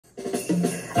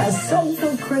A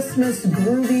Soulful Christmas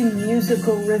groovy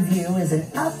musical review is an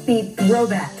upbeat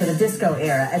throwback to the disco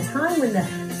era, a time when the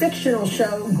fictional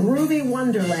show Groovy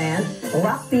Wonderland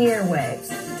rocked the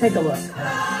airwaves. Take a look.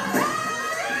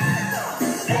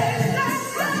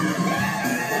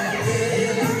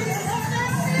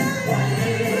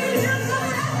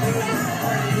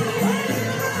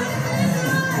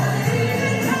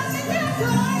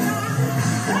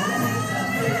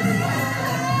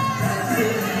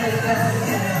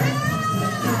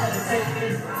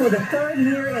 For the third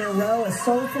year in a row, A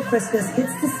Soulful Christmas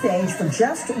hits the stage for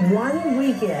just one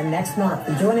weekend next month.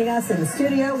 And joining us in the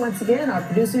studio once again, our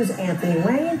producers Anthony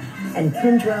Wayne and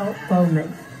Kendrell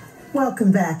Bowman.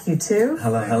 Welcome back, you two.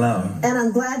 Hello, hello. And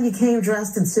I'm glad you came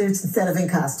dressed in suits instead of in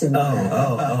costume.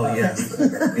 Oh, yes.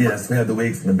 Yes, we have the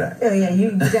wigs in the back. Oh, yeah,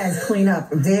 you guys clean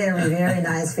up very, very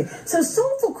nicely. So,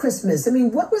 Soulful Christmas, I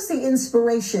mean, what was the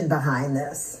inspiration behind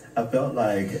this? I felt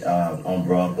like on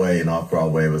Broadway and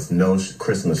Off-Broadway, there was no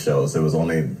Christmas shows. There was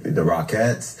only the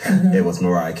Rockettes. It was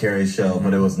Mariah Carey's show, but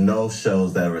there was no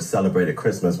shows that were celebrated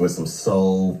Christmas with some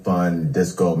soul, fun,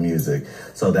 disco music.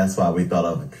 So that's why we thought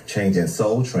of changing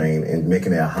Soul Train and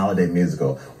making it a holiday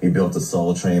musical. We built a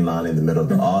Soul Train line in the middle of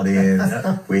the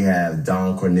audience. We have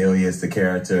Don Cornelius, the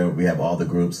character. We have all the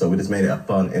groups. So we just made it a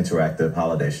fun, interactive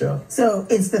holiday show. So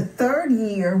it's the third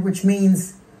year, which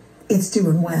means it's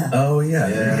doing well. Oh,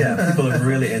 yeah. People are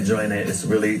really enjoying it. It's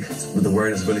really, the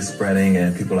word is really spreading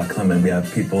and people are coming. We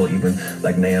have people even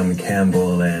like Naomi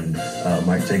Campbell and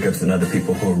Mark Jacobs and other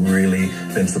people who have really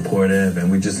been supportive,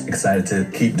 and we're just excited to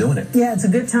keep doing it. Yeah, it's a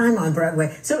good time on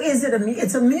Broadway. So is it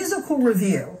it's a musical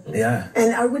review? Yeah.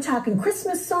 And are we talking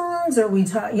Christmas songs, or are we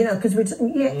talking, because we're,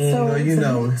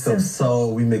 so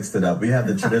soul, we mixed it up. We have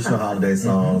the traditional holiday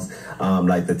songs,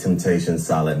 like The Temptations,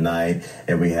 Silent Night,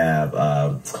 and we have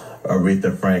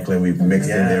Aretha Franklin. We've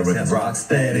mixed in there with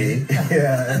Rocksteady.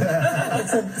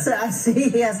 So I see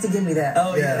he has to give me that.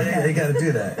 Oh, yeah, you got to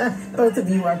do that. Both of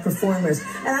you are performers.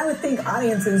 And I would think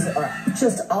audiences are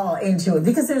just all into it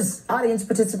because there's audience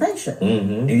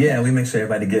participation. Yeah, we make sure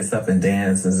everybody gets up and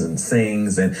dances and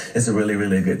sings, and it's a really,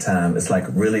 really good time. It's like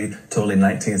really totally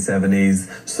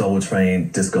 1970s Soul Train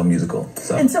disco musical.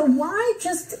 And so why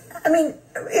just,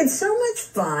 it's so much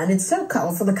fun. It's so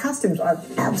colorful. The costumes are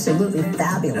absolutely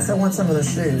fabulous. I want some of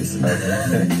those shoes.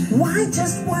 Why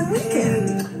just one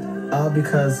weekend?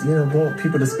 Because, we want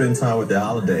people to spend time with their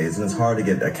holidays, and it's hard to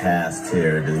get a cast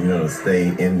here to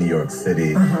stay in New York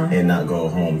City and not go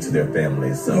home to their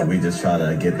families. So we just try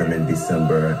to get them in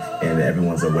December, and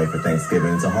everyone's away for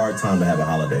Thanksgiving. It's a hard time to have a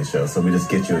holiday show, so we just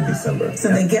get you in December. So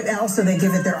they give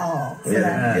it their all for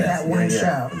that one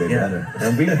show. They better.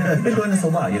 And we've been doing this a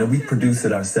while. We produce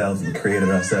it ourselves, we create it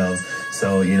ourselves.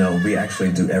 So, we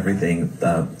actually do everything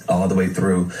all the way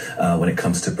through when it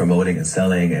comes to promoting and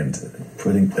selling and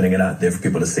putting it out there for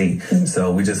people to see.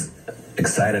 So we just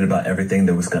excited about everything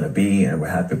that was going to be, and we're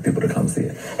happy for people to come see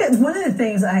it. It's one of the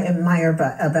things I admire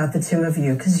about the two of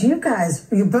you, because you're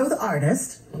both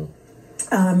artists,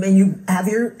 and you have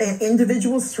your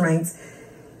individual strengths.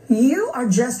 You are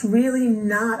just really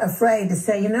not afraid to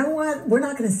say, you know what, we're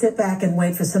not going to sit back and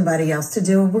wait for somebody else to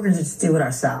do it. We're going to just do it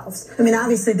ourselves.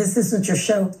 Obviously, this isn't your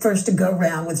show first to go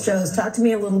round with shows. Talk to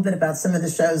me a little bit about some of the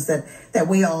shows that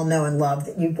we all know and love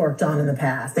that you've worked on in the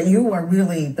past, that you are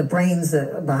really the brains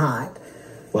behind.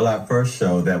 Well, our first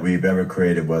show that we've ever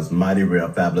created was Mighty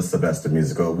Real Fabulous Sylvester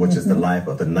musical, which is the life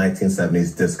of the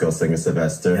 1970s disco singer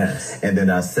Sylvester. Yes. And then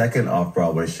our second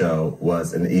Off-Broadway show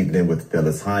was An Evening with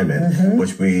Phyllis Hyman,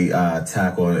 which we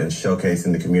tackle and showcase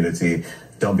in the community.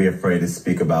 Don't be afraid to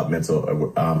speak about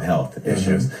mental health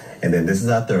issues. And then this is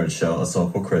our third show, A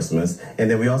Soulful Christmas. And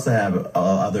then we also have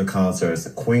other concerts,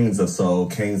 Queens of Soul,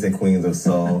 Kings and Queens of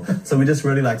Soul. So we just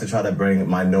really like to try to bring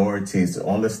minorities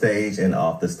on the stage and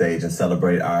off the stage and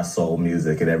celebrate our soul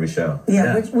music at every show.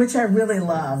 Yeah. Which I really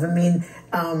love. And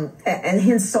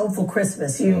hence Soulful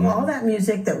Christmas. All that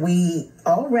music that we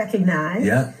all recognize.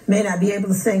 May not be able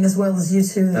to sing as well as you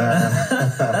two,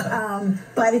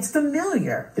 but it's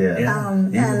familiar.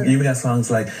 You even got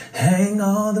songs like Hang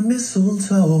on the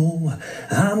Mistletoe,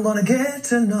 I'm gonna get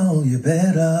to know you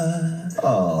better.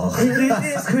 Oh, it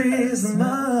is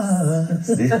Christmas.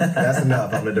 That's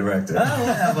enough. I'm the director.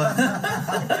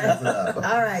 That's enough.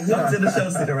 All right, come to the show,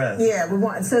 see the rest. Yeah,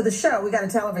 so the show, we got to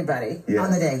tell everybody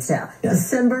on the dates now.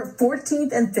 December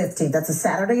 14th and 15th. That's a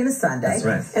Saturday and a Sunday. That's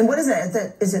right. And what is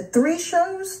it? Is it 3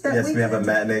 shows? Yes, we have a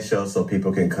matinee show so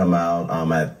people can come out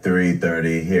at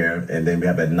 3:30 here, and then we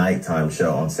have a nighttime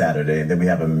show on Saturday, and then we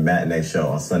have a matinee show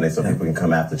on Sunday so people can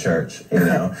come after church.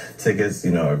 Tickets,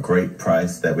 a great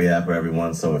price that we have for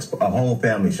everyone. So it's a whole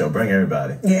family show. Bring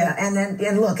everybody. Yeah,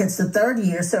 and look, it's the third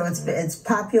year, so it's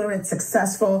popular, it's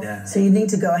successful. Yeah. So you need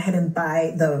to go ahead and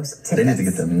buy those tickets. They need to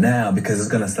get them now because it's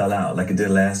going to sell out like it did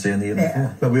last year and the year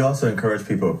before. But we also encourage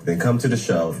people, if they come to the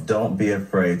show, don't be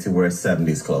afraid to wear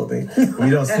 70s clothing. We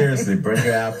don't seriously bring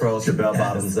your afros, your bell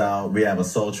bottoms out. We have a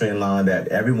Soul Train line that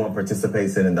everyone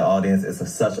participates in the audience. It's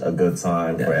such a good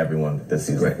time for everyone this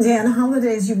season. Yeah, and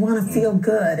holidays, you want to feel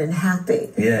good and happy.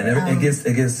 Yeah, and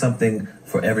it gives something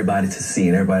for everybody to see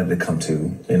and everybody to come to,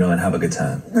 you know, and have a good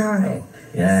time. All right.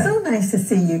 Yeah. So nice to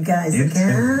see you guys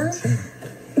again. Too.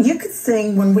 You could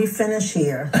sing when we finish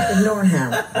here. Ignore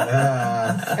him.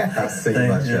 I'll see you,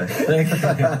 my Jack. Thank you.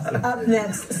 Up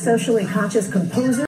next, socially conscious composer.